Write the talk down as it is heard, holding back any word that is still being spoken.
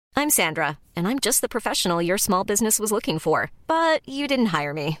I'm Sandra, and I'm just the professional your small business was looking for. But you didn't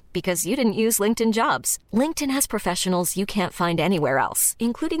hire me because you didn't use LinkedIn Jobs. LinkedIn has professionals you can't find anywhere else,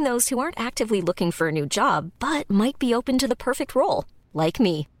 including those who aren't actively looking for a new job, but might be open to the perfect role, like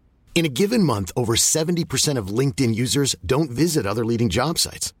me. In a given month, over 70% of LinkedIn users don't visit other leading job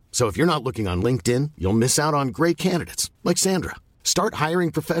sites. So if you're not looking on LinkedIn, you'll miss out on great candidates like Sandra. Start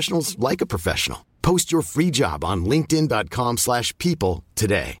hiring professionals like a professional. Post your free job on linkedin.com/people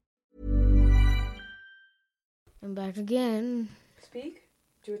today. I'm back again. Speak.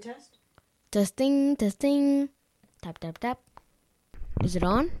 Do a test. Testing. Tap, tap, tap. Is it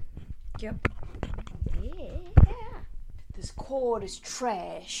on? Yep. Yeah. This cord is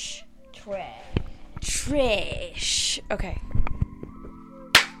trash. Trash. Okay.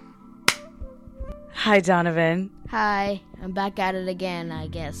 Hi, Donivan. Hi. I'm back at it again, I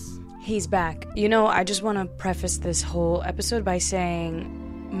guess. He's back. You know, I just want to preface this whole episode by saying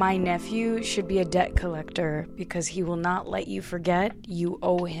my nephew should be a debt collector because he will not let you forget you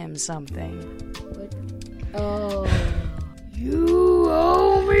owe him something. What? Oh. You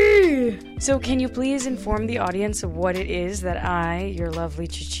owe me! So can you please inform the audience of what it is that I, your lovely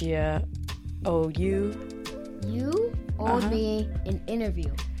Chichia, owe you? You owed me an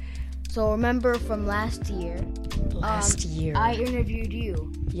interview. So remember from last year? I interviewed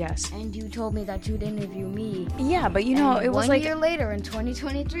you. Yes. And you told me that you'd interview me. Yeah, but you know, and it was like... 1 year later in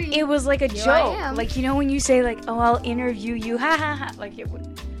 2023. It was like a here joke. I am. Like, you know when you say, like, oh, I'll interview you, ha ha ha. Like, it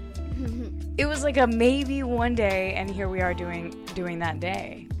was like a maybe one day, and here we are doing that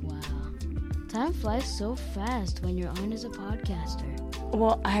day. Wow. Time flies so fast when you're on as a podcaster.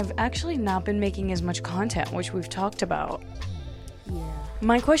 Well, I've actually not been making as much content, which we've talked about. Yeah.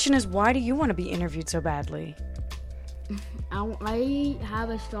 My question is, why do you want to be interviewed so badly? I have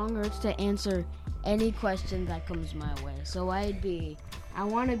a strong urge to answer any question that comes my way. So I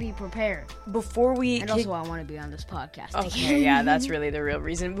want to be prepared. Before we... And also I want to be on this podcast. Okay, yeah, that's really the real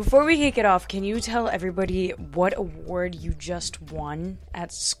reason. Before we kick it off, can you tell everybody what award you just won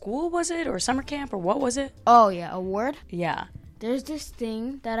at school, was it? Or summer camp, or what was it? Oh, yeah, award? Yeah. There's this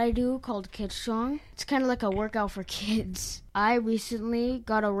thing that I do called Kid Strong. It's kind of like a workout for kids. I recently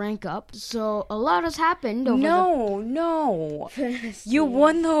got a rank up, so a lot has happened over No. You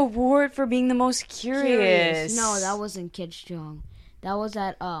won the award for being the most curious. No, that wasn't Kid Strong. That was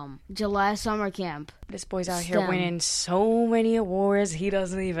at July summer camp. This boy's out here winning so many awards, he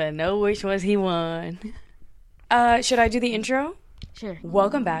doesn't even know which ones he won. Should I do the intro? Sure.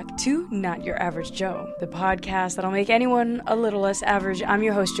 Welcome back to Not Your Average Joe, the podcast that'll make anyone a little less average. I'm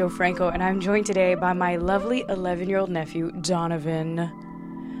your host, Joe Franco, and I'm joined today by my lovely 11-year-old nephew, Donivan.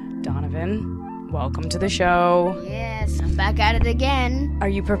 Donivan, welcome to the show. Yes, I'm back at it again. Are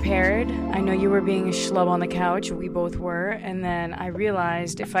you prepared? I know you were being a schlub on the couch. We both were. And then I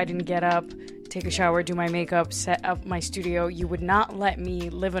realized if I didn't get up, take a shower, do my makeup, set up my studio, you would not let me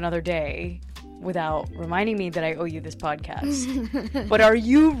live another day without reminding me that I owe you this podcast. But are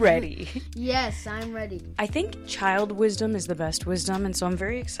you ready? Yes, I'm ready. I think child wisdom is the best wisdom, and so I'm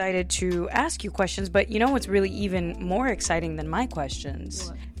very excited to ask you questions. But you know what's really even more exciting than my questions?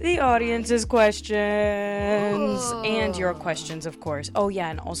 What? The audience's questions. Oh. And your questions, of course. Oh, yeah,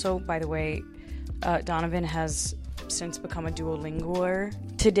 and also, by the way, Donivan has since become a Duolingoer.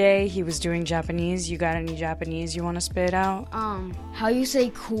 Today, he was doing Japanese. You got any Japanese you want to spit out? How you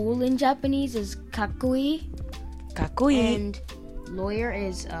say cool in Japanese is kakui. Kakui. And lawyer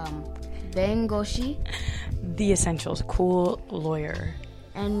is bengoshi. The essentials. Cool lawyer.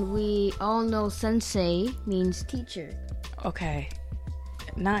 And we all know sensei means teacher. Okay.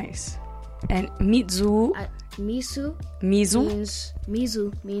 Nice. And mizu. Mizu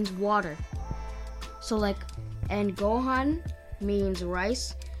means water. So like, and gohan means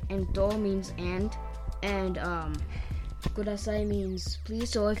rice, and do means and kudasai means please.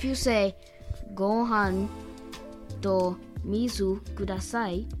 So if you say gohan to mizu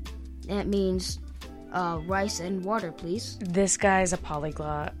kudasai, that means rice and water, please. This guy's a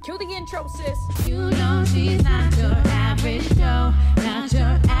polyglot. Cue the intro, sis. You know she's not your average Joe, not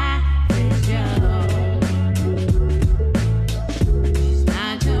your average Joe. She's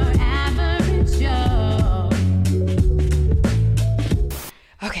not your average Joe.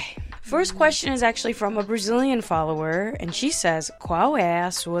 Okay. First question is actually from a Brazilian follower, and she says, qual é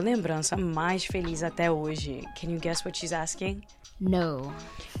a sua lembrança mais feliz até hoje? Can you guess what she's asking? No.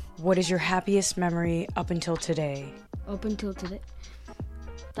 What is your happiest memory up until today? Up until today?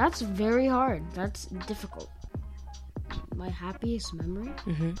 That's very hard. That's difficult. My happiest memory?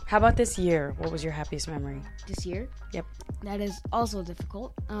 Mm-hmm. How about this year? What was your happiest memory? This year? Yep. That is also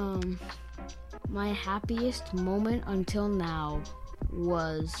difficult. My happiest moment until now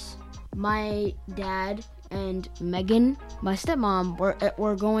was my dad and Megan, my stepmom,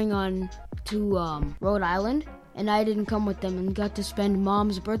 were going on to Rhode Island, and I didn't come with them and got to spend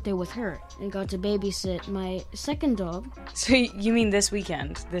Mom's birthday with her and got to babysit my second dog. So you mean this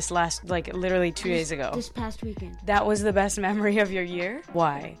weekend? This last, literally 2 days ago? This past weekend. That was the best memory of your year?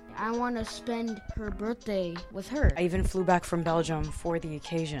 Why? I want to spend her birthday with her. I even flew back from Belgium for the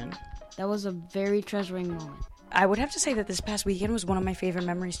occasion. That was a very treasuring moment. I would have to say that this past weekend was one of my favorite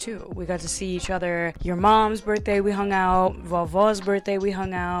memories too. We got to see each other. Your mom's birthday, we hung out. Vava's birthday, we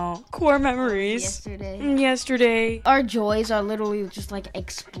hung out. Core memories. Yesterday. Our joys are literally just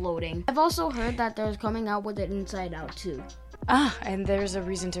exploding. I've also heard that they're coming out with it Inside Out too. Ah, and there's a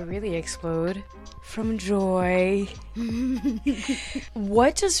reason to really explode. From joy.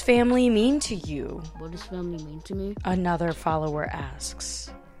 What does family mean to you? What does family mean to me? Another follower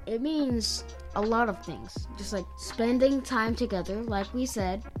asks. It means a lot of things. Just spending time together, like we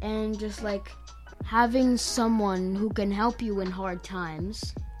said, and just having someone who can help you in hard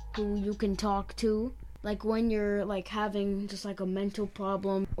times, who you can talk to. When you're having just a mental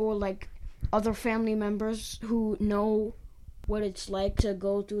problem, or other family members who know what it's like to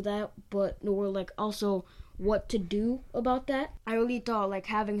go through that, or also what to do about that. I really thought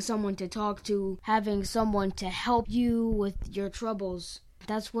having someone to talk to, having someone to help you with your troubles,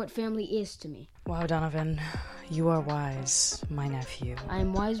 that's what family is to me. Wow, Donivan, you are wise, my nephew.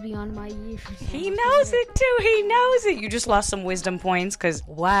 I'm wise beyond my years. He knows it too, he knows it. You just lost some wisdom points because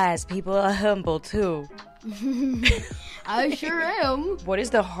wise people are humble too. I sure am. What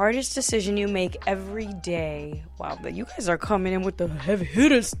is the hardest decision you make every day? Wow, you guys are coming in with the heavy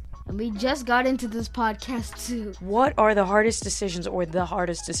hitters. And we just got into this podcast too. What are the hardest decisions, or the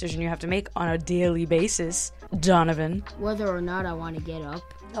hardest decision you have to make on a daily basis, Donivan? Whether or not I want to get up.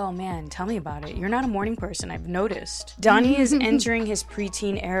 Oh man, tell me about it. You're not a morning person, I've noticed. Donnie is entering his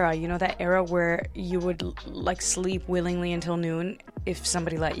preteen era. You know that era where you would sleep willingly until noon if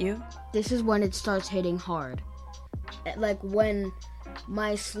somebody let you? This is when it starts hitting hard. When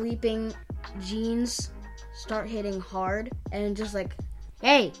my sleeping genes start hitting hard and just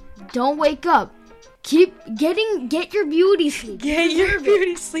hey, don't wake up. Get your beauty sleep. Get your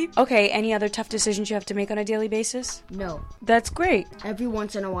beauty sleep. Okay, any other tough decisions you have to make on a daily basis? No. That's great. Every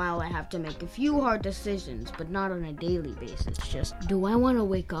once in a while I have to make a few hard decisions, but not on a daily basis. Just, do I want to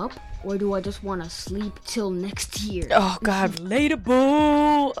wake up, or do I just want to sleep till next year? Oh God,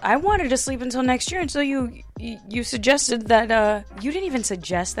 relatable. I wanted to sleep until next year until you suggested that, you didn't even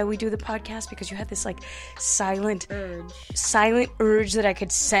suggest that we do the podcast because you had this silent urge that I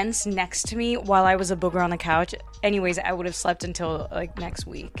could sense next to me while I was a booger on the couch. Anyways, I would have slept until next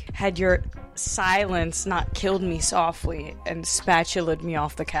week had your silence not killed me softly and spatulaed me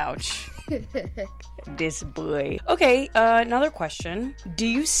off the couch. This boy. Okay, another question. Do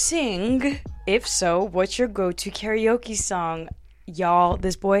you sing? If so, what's your go-to karaoke song? Y'all,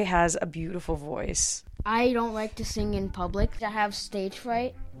 this boy has a beautiful voice. I don't like to sing in public. I have stage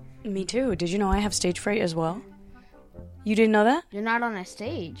fright. Me too. Did you know I have stage fright as well? You didn't know that? You're not on a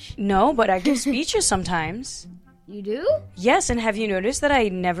stage. No, but I give speeches sometimes. You do? Yes, and have you noticed that I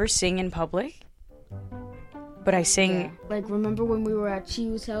never sing in public? But I sing... Yeah. Remember when we were at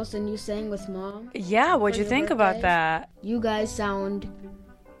Chiu's house and you sang with Mom? Yeah, what'd you think about that? You guys sound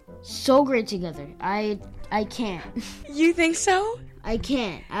so great together. I can't. You think so? I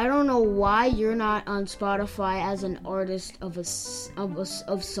can't. I don't know why you're not on Spotify as an artist of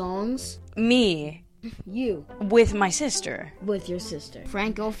songs. Me. You. With my sister. With your sister.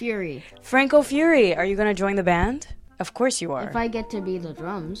 Franco Fury. Franco Fury, are you going to join the band? Of course you are. If I get to be the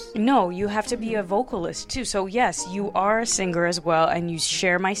drums. No, you have to be a vocalist too. So yes, you are a singer as well, and you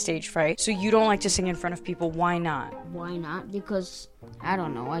share my stage fright. So you don't like to sing in front of people. Why not? Why not? Because, I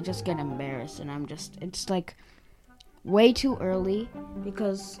don't know, I just get embarrassed and it's way too early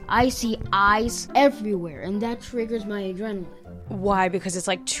because I see eyes everywhere and that triggers my adrenaline. Why? Because it's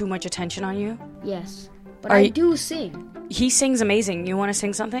too much attention on you? Yes, but I do sing. He sings amazing. You want to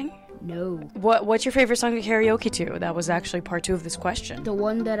sing something? No. What's your favorite song to karaoke to? That was actually part 2 of this question. The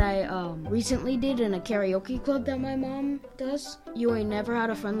one that I recently did in a karaoke club that my mom does. You Ain't Never Had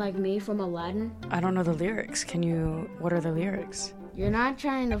a Friend Like Me from Aladdin. I don't know the lyrics. What are the lyrics? You're not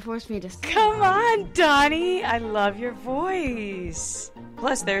trying to force me to sing. Come on, Donnie. I love your voice.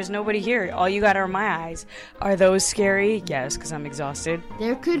 Plus, there's nobody here. All you got are my eyes. Are those scary? Yes, because I'm exhausted.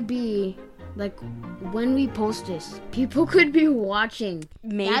 There could be, when we post this, people could be watching.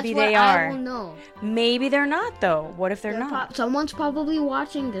 Maybe they are. I don't know. Maybe they're not, though. What if they're not? Someone's probably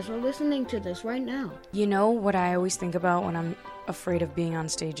watching this or listening to this right now. You know what I always think about when I'm afraid of being on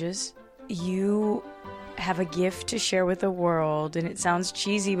stages? You have a gift to share with the world, and it sounds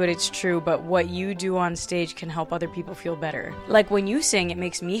cheesy, but it's true, but what you do on stage can help other people feel better. Like when you sing, it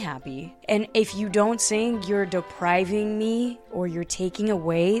makes me happy. And if you don't sing, you're depriving me or you're taking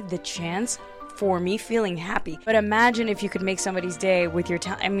away the chance for me feeling happy. But imagine if you could make somebody's day with your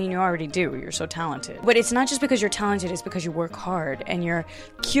talent. I mean, you already do. You're so talented. But it's not just because you're talented, it's because you work hard and you're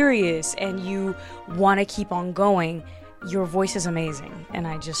curious and you want to keep on going. Your voice is amazing. And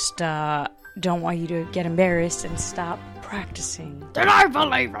I just don't want you to get embarrassed and stop practicing. Then I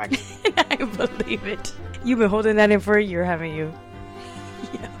believe it. I believe it. You've been holding that in for a year, haven't you?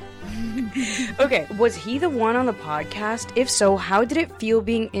 Yeah. Okay, was he the one on the podcast? If so, how did it feel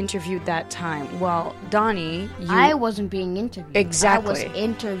being interviewed that time? Well, Donnie, I wasn't being interviewed. Exactly. I was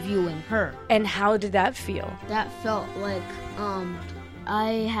interviewing her. And how did that feel? That felt like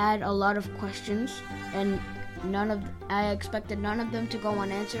I had a lot of questions, and I expected none of them to go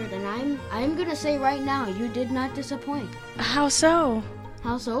unanswered, and I'm gonna say right now, you did not disappoint. How so?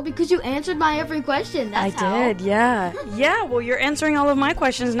 How so? Because you answered my every question. That's did, yeah. Yeah, well, you're answering all of my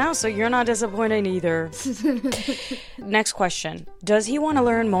questions now, so you're not disappointed either. Next question. Does he want to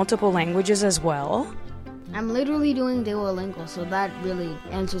learn multiple languages as well? I'm literally doing Duolingo, so that really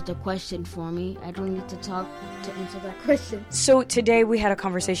answers the question for me. I don't need to talk to answer that question. So today we had a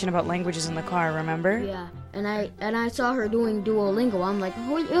conversation about languages in the car, remember? Yeah, and I saw her doing Duolingo. I'm like,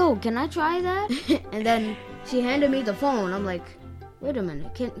 oh, ew, can I try that? And then she handed me the phone. I'm like, wait a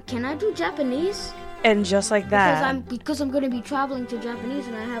minute, can I do Japanese? And just like that. Because I'm going to be traveling to Japanese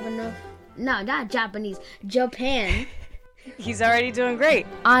and I have enough... No, not Japanese. Japan. He's already doing great.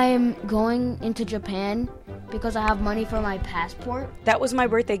 I'm going into Japan because I have money for my passport. That was my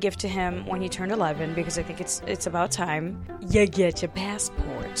birthday gift to him when he turned 11 because I think it's about time you get your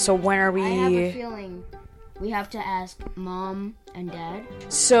passport. So when are we... I have a feeling we have to ask Mom and Dad.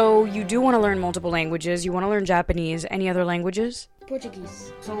 So you do want to learn multiple languages. You want to learn Japanese. Any other languages?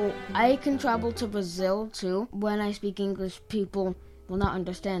 Portuguese. So I can travel to Brazil too. When I speak English, people will not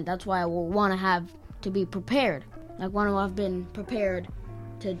understand. That's why I will want to have to be prepared. I want to have been prepared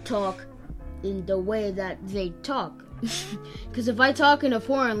to talk in the way that they talk. Because if I talk in a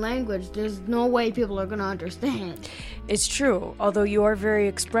foreign language, there's no way people are going to understand. It's true, although you are very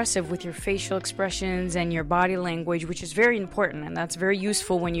expressive with your facial expressions and your body language, which is very important, and that's very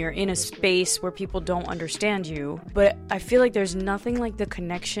useful when you're in a space where people don't understand you. But I feel like there's nothing like the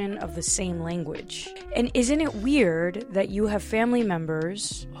connection of the same language. And isn't it weird that you have family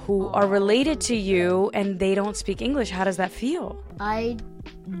members who are related to you and they don't speak English? How does that feel? I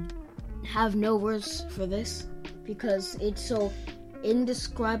have no words for this because it's so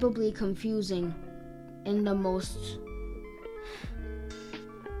indescribably confusing in the most...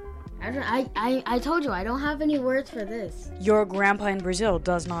 I told you, I don't have any words for this. Your grandpa in Brazil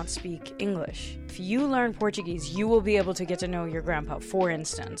does not speak English. If you learn Portuguese, you will be able to get to know your grandpa, for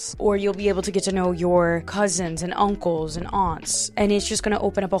instance. Or you'll be able to get to know your cousins and uncles and aunts. And it's just going to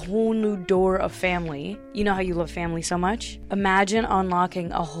open up a whole new door of family. You know how you love family so much? Imagine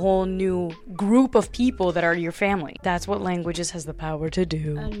unlocking a whole new group of people that are your family. That's what languages has the power to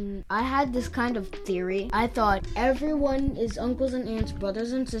do. I had this kind of theory. I thought everyone is uncles and aunts,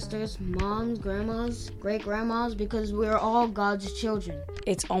 brothers and sisters, moms, grandmas, great-grandmas, because we're all God's children.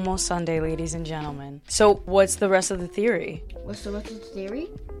 It's almost Sunday, ladies and gentlemen. So what's the rest of the theory? What's the rest of the theory?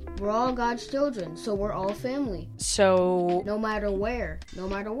 We're all God's children, so we're all family. So... no matter where, no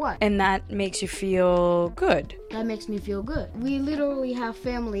matter what. And that makes you feel good. That makes me feel good. We literally have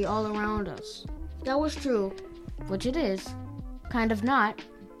family all around us. If that was true, which it is, kind of not,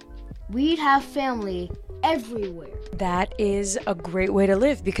 we'd have family everywhere. That is a great way to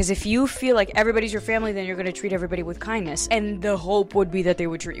live, because if you feel like everybody's your family, then you're going to treat everybody with kindness. And the hope would be that they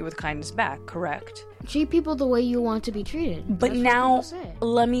would treat you with kindness back, correct? Treat people the way you want to be treated. But now,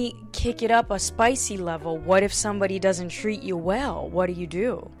 let me kick it up a spicy level. What if somebody doesn't treat you well? What do you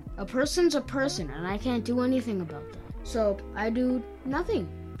do? A person's a person, and I can't do anything about that. So I do nothing.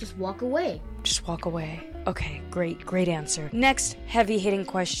 Just walk away. Just walk away. Okay, great answer. Next heavy-hitting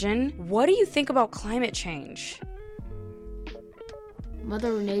question. What do you think about climate change?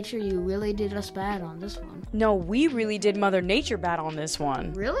 Mother Nature, you really did us bad on this one. No, we really did Mother Nature bad on this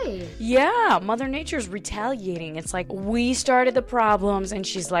one. Really? Yeah, Mother Nature's retaliating. It's like, we started the problems, and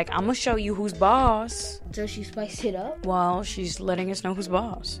she's like, I'm gonna show you who's boss. So she spiced it up? Well, she's letting us know who's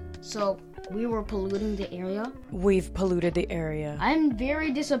boss. So we were polluting the area? We've polluted the area. I'm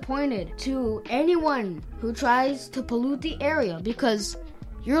very disappointed to anyone who tries to pollute the area because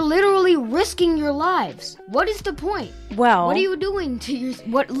you're literally risking your lives. What is the point? Well, what are you doing to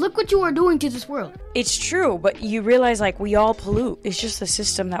look what you are doing to this world. It's true, but you realize, like, we all pollute. It's just the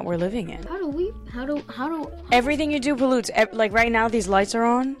system that we're living in. How do Everything you do pollutes. Like right now, these lights are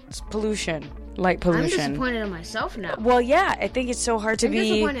on. It's pollution. Light pollution. I'm disappointed in myself now. Well, yeah, I think it's so hard to I'm be.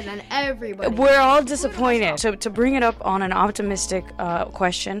 disappointed in everybody. We're all disappointed. So to bring it up on an optimistic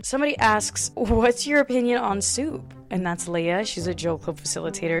question, somebody asks, "What's your opinion on soup?" And that's Leah. She's a Joe Club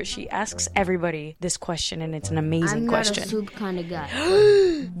facilitator. She asks everybody this question, and it's an amazing question. I'm not a soup kind of guy.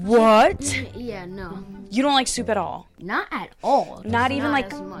 What? Yeah, no. You don't like soup at all? Not at all. Not even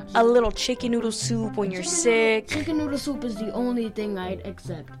like as much. a little chicken noodle soup when you're sick? Chicken noodle soup is the only thing I'd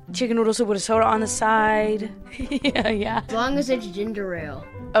accept. Chicken noodle soup with a soda on the side? yeah. As long as it's ginger ale.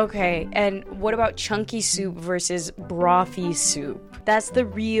 Okay, and what about chunky soup versus brothy soup? That's the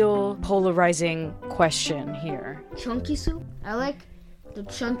real polarizing question here. Chunky soup? I like the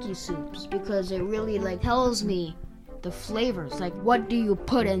chunky soups because it really like tells me the flavors. Like, what do you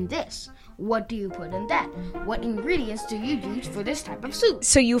put in this? What do you put in that? What ingredients do you use for this type of soup?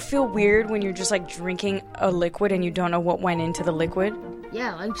 So you feel weird when you're just like drinking a liquid and you don't know what went into the liquid?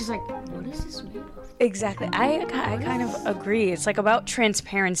 Yeah, I'm just like, what is this made of? Exactly. I kind of agree. It's like about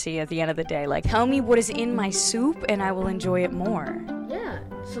transparency at the end of the day. Like, tell me what is in my soup and I will enjoy it more. Yeah.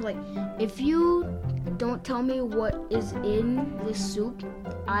 So like, if you don't tell me what is in this soup,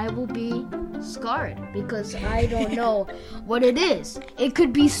 I will be scarred because I don't know what it is. It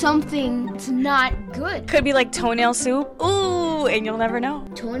could be something that's not good. Could be like toenail soup. Ooh, and you'll never know.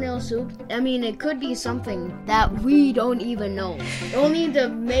 Toenail soup? I mean, it could be something that we don't even know. Only the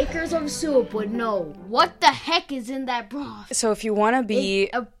makers of soup would know what the heck is in that broth. So if you want to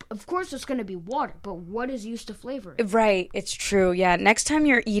be... Of course, it's going to be water, but what is used to flavor it? Right, it's true. Yeah, next time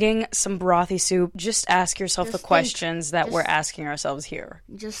you're eating some brothy soup, just ask yourself the questions that we're asking ourselves here.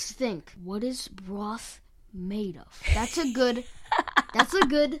 Just think, what is broth made of? That's a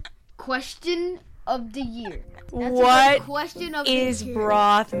good question of the year. That's what a good question of is the year.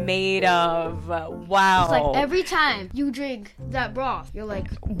 broth made of? Wow. It's like every time you drink that broth, you're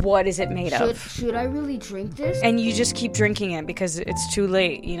like, what is it made of? Should I really drink this? And you just keep drinking it because it's too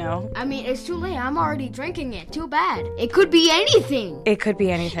late, you know? I mean, it's too late. I'm already drinking it. Too bad. It could be anything. It could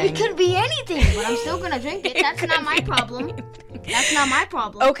be anything. It could be anything, but I'm still gonna drink it. That's not my problem. That's not my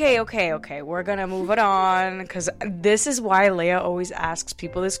problem. Okay. We're gonna move it on because this is why Leia always asks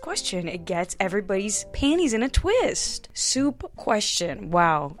people this question. It gets everybody's panties in a twist. Soup question.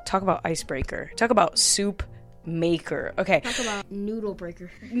 Wow. Talk about icebreaker. Talk about soup maker. Okay. Talk about noodle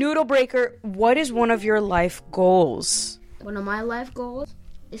breaker. Noodle breaker. What is one of your life goals? One of my life goals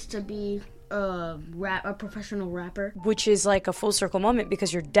is to be a professional rapper. Which is like a full circle moment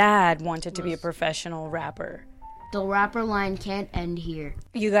because your dad wanted to be a professional rapper. The rapper line can't end here.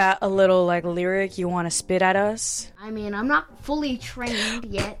 You got a little like lyric you want to spit at us? I mean, I'm not fully trained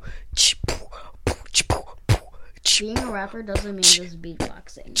yet. Being a rapper doesn't mean just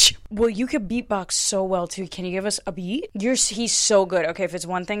beatboxing. Well, you could beatbox so well too. Can you give us a beat? He's so good. Okay, if it's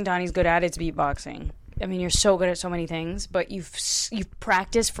one thing Donnie's good at, it's beatboxing. I mean, you're so good at so many things, but you've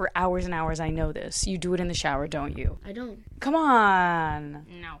practiced for hours and hours. I know this. You do it in the shower, don't you? I don't. Come on.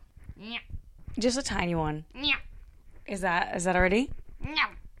 No. Yeah. Just a tiny one. Yeah. Is that already? No.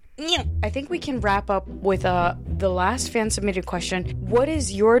 Yeah. I think we can wrap up with the last fan submitted question. What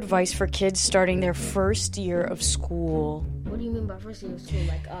is your advice for kids starting their first year of school? What do you mean by first year of school?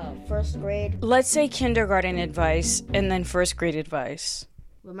 Like first grade? Let's say kindergarten advice and then first grade advice.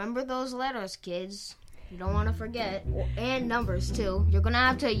 Remember those letters, kids. You don't want to forget. And numbers, too. You're going to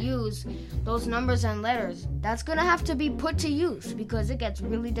have to use those numbers and letters. That's going to have to be put to use because it gets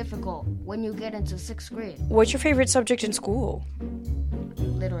really difficult when you get into 6th grade. What's your favorite subject in school?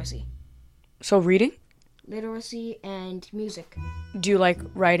 Literacy. So reading? Literacy and music. Do you like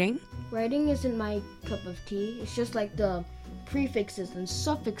writing? Writing isn't my cup of tea. It's just like the prefixes and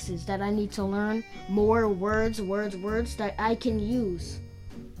suffixes that I need to learn. More words that I can use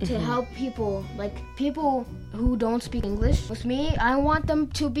to help people, like people who don't speak English. With me, I want them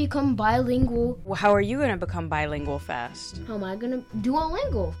to become bilingual. Well, how are you going to become bilingual fast? How am I going to?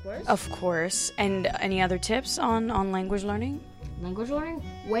 Duolingo, of course. Of course. And any other tips on language learning? Language learning?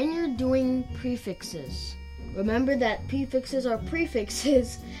 When you're doing prefixes, remember that prefixes are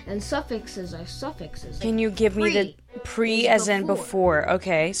prefixes and suffixes are suffixes. Can you give me the pre as in before?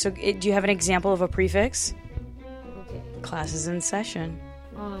 Okay, so do you have an example of a prefix? Okay. Class is in session.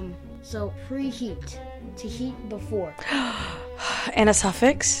 So preheat, to heat before. And a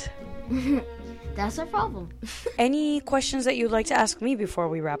suffix? That's a problem. Any questions that you'd like to ask me before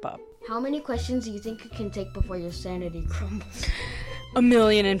we wrap up? How many questions do you think you can take before your sanity crumbles?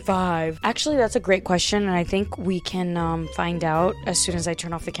 1,000,005. Actually, that's a great question, and I think we can find out as soon as I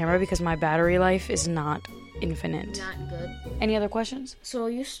turn off the camera because my battery life is not infinite. Not good. Any other questions? So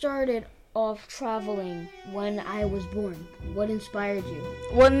you started of traveling when I was born? What inspired you?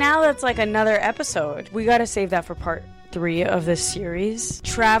 Well, now that's like another episode. We got to save that for part 3 of this series.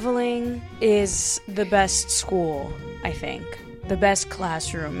 Traveling is the best school, I think. The best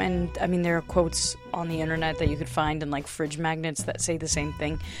classroom. And I mean, there are quotes on the internet that you could find and like fridge magnets that say the same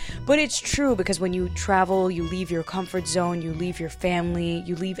thing. But it's true, because when you travel, you leave your comfort zone, you leave your family,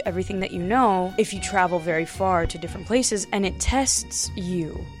 you leave everything that you know if you travel very far to different places, and it tests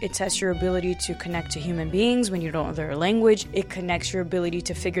you. It tests your ability to connect to human beings when you don't know their language. It connects your ability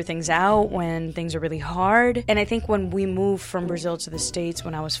to figure things out when things are really hard. And I think when we moved from Brazil to the States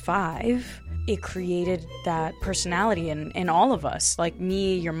when I was 5, it created that personality in all of us. Like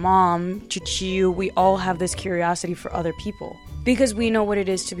me, your mom, Chuchu, we all have this curiosity for other people because we know what it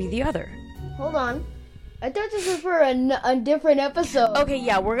is to be the other. Hold on. I thought this was for a different episode. Okay,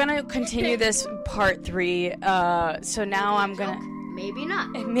 yeah, we're gonna continue this part 3. So now I'm gonna... Maybe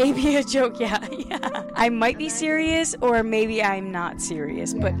not. Maybe a joke, yeah. I might be serious or maybe I'm not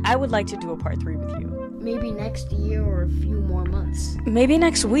serious, but I would like to do a part 3 with you. Maybe next year or a few more months. Maybe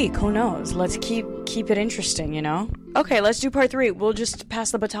next week, who knows? Let's keep it interesting, you know? Okay, let's do part 3. We'll just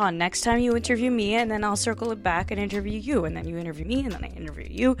pass the baton. Next time you interview me, and then I'll circle it back and interview you, and then you interview me, and then I interview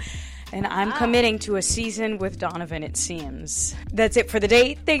you. And I'm committing to a season with Donivan, it seems. That's it for the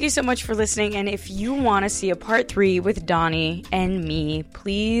day. Thank you so much for listening. And if you want to see a part 3 with Donnie and me,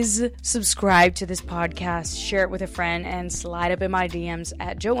 please subscribe to this podcast, share it with a friend, and slide up in my DMs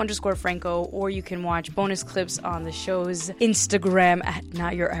at Joe_Franco, or you can watch bonus clips on the show's Instagram at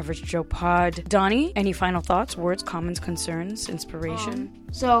Not Your Average Joe Pod. Donnie, any final thoughts, words, comments, concerns, inspiration?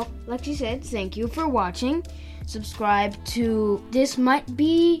 So, like you said, thank you for watching. Subscribe to this. Might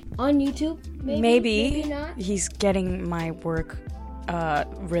be on YouTube. Maybe not. He's getting my work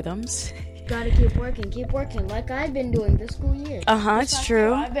rhythms. Gotta keep working like I've been doing this school year. It's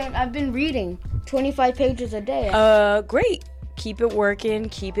true. I've been reading 25 pages a day. Great. Keep it working,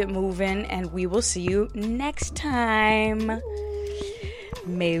 keep it moving, and we will see you next time.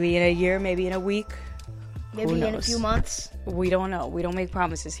 Maybe in a year, maybe in a week. Maybe in a few months. We don't know. We don't make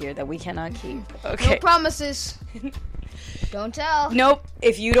promises here that we cannot keep. Okay. No promises. Don't tell. Nope.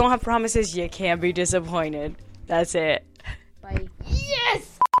 If you don't have promises, you can't be disappointed. That's it. Bye.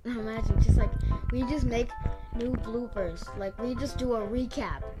 Yes! Imagine, just like, we just make new bloopers. Like, we just do a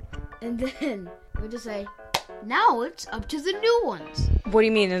recap. And then we just say, now it's up to the new ones. What do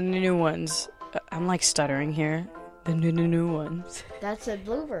you mean, the new ones? I'm like stuttering here. The new ones. That's a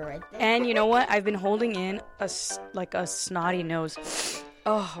blooper right there. And you know what? I've been holding in a snotty nose.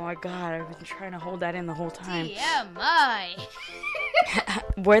 Oh my god, I've been trying to hold that in the whole time. TMI.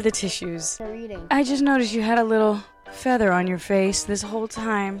 Where are the tissues? Reading. I just noticed you had a little feather on your face this whole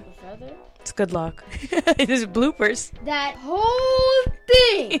time. A feather? It's good luck. It is bloopers. That whole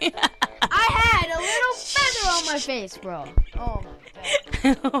thing. I had a little feather on my face, bro. Oh my god.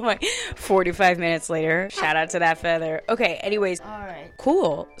 Oh my. 45 minutes later. Shout out to that feather. Okay, anyways. Alright.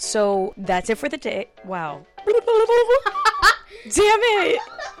 Cool. So that's it for the day. Wow. Damn it.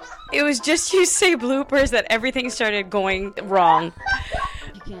 It was just you say bloopers that everything started going wrong.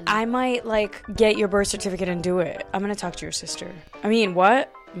 I might, get your birth certificate and do it. I'm going to talk to your sister. I mean,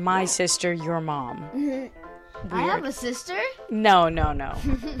 what? My sister, your mom. Mm-hmm. I have a sister? No.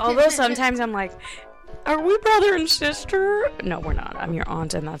 Although sometimes I'm like, are we brother and sister? No, we're not. I'm your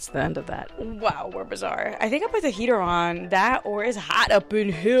aunt, and that's the end of that. Wow, we're bizarre. I think I put the heater on. That or it's hot up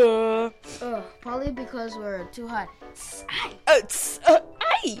in here. Probably because we're too hot.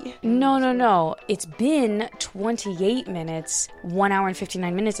 No. It's been 28 minutes. 1 hour and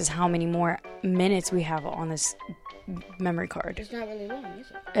 59 minutes is how many more minutes we have on this memory card. It's not really long, is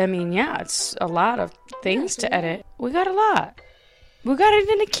it? I mean, yeah, it's a lot of things to edit. We got a lot. We got it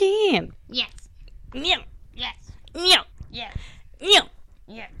in a can. Yes. Yeah. Yes. Yeah. Yes. Yeah.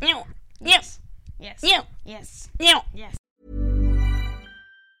 Yes. Yeah. Yes. Yes. Yeah. Yes. Yeah. Yes.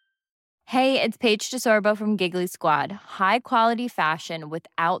 Hey, it's Paige DeSorbo from Giggly Squad. High quality fashion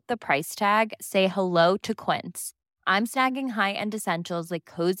without the price tag. Say hello to Quince. I'm snagging high-end essentials like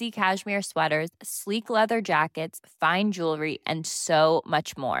cozy cashmere sweaters, sleek leather jackets, fine jewelry, and so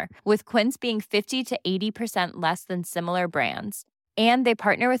much more. With Quince being 50 to 80% less than similar brands. And they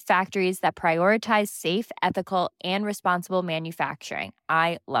partner with factories that prioritize safe, ethical, and responsible manufacturing.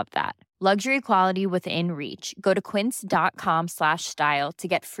 I love that. Luxury quality within reach. Go to quince.com/style to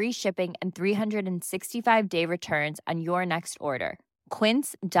get free shipping and 365-day returns on your next order.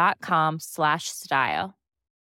 Quince.com/style.